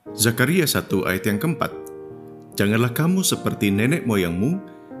Zakharia 1 ayat yang keempat. Janganlah kamu seperti nenek moyangmu,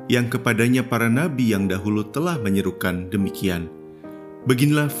 yang kepadanya para nabi yang dahulu telah menyerukan demikian.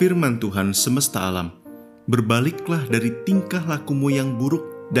 Beginilah firman Tuhan semesta alam. Berbaliklah dari tingkah lakumu yang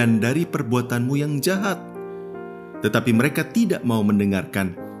buruk dan dari perbuatanmu yang jahat. Tetapi mereka tidak mau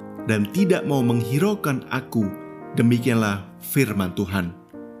mendengarkan dan tidak mau menghiraukan aku. Demikianlah firman Tuhan.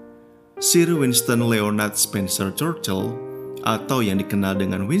 Sir Winston Leonard Spencer Churchill, atau yang dikenal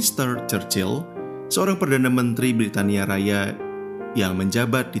dengan Winston Churchill, seorang Perdana Menteri Britania Raya yang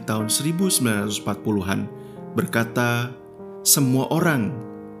menjabat di tahun 1940-an, berkata, "Semua orang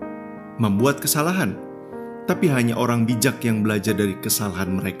membuat kesalahan, tapi hanya orang bijak yang belajar dari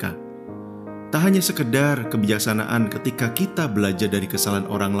kesalahan mereka." Tak hanya sekedar kebijaksanaan ketika kita belajar dari kesalahan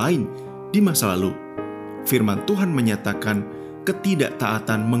orang lain di masa lalu, firman Tuhan menyatakan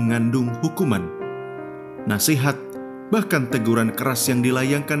ketidaktaatan mengandung hukuman. Nasihat, bahkan teguran keras yang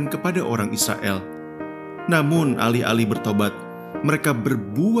dilayangkan kepada orang Israel. Namun alih-alih bertobat, mereka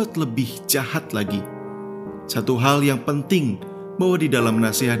berbuat lebih jahat lagi. Satu hal yang penting, bahwa di dalam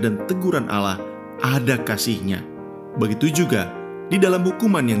nasihat dan teguran Allah ada kasih-Nya. Begitu juga di dalam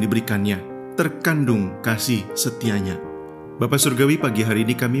hukuman yang diberikannya, terkandung kasih setia-Nya. Bapa Surgawi, pagi hari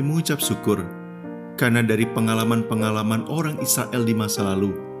ini kami mengucap syukur, karena dari pengalaman-pengalaman orang Israel di masa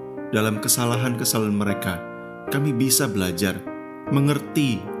lalu, dalam kesalahan-kesalahan mereka, kami bisa belajar,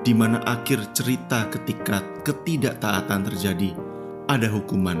 mengerti di mana akhir cerita ketika ketidaktaatan terjadi, ada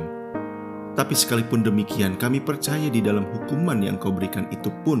hukuman. Tapi sekalipun demikian, kami percaya di dalam hukuman yang Kau berikan itu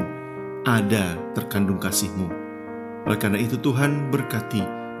pun ada terkandung kasih-Mu. Oleh karena itu Tuhan berkati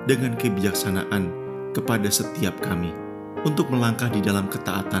dengan kebijaksanaan kepada setiap kami untuk melangkah di dalam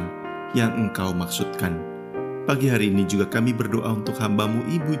ketaatan yang Engkau maksudkan. Pagi hari ini juga kami berdoa untuk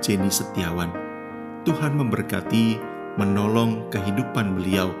hamba-Mu Ibu Jenny Setiawan. Tuhan memberkati, menolong kehidupan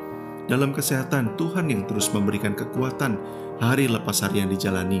beliau dalam kesehatan. Tuhan yang terus memberikan kekuatan hari lepas hari yang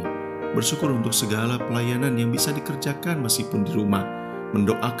dijalani. Bersyukur untuk segala pelayanan yang bisa dikerjakan meskipun di rumah.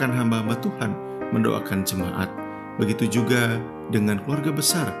 Mendoakan hamba-hamba Tuhan, mendoakan jemaat. Begitu juga dengan keluarga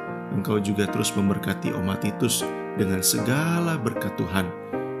besar. Engkau juga terus memberkati Oma Titus dengan segala berkat Tuhan.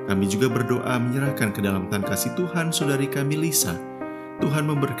 Kami juga berdoa menyerahkan ke dalam tangan kasih Tuhan saudari kami Lisa. Tuhan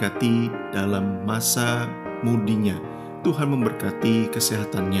memberkati dalam masa mudinya. Tuhan memberkati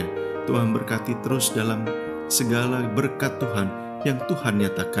kesehatannya. Tuhan berkati terus dalam segala berkat Tuhan yang Tuhan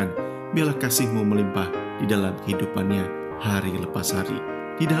nyatakan. Biarlah kasih-Mu melimpah di dalam kehidupannya hari lepas hari.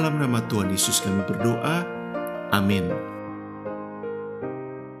 Di dalam nama Tuhan Yesus kami berdoa. Amin.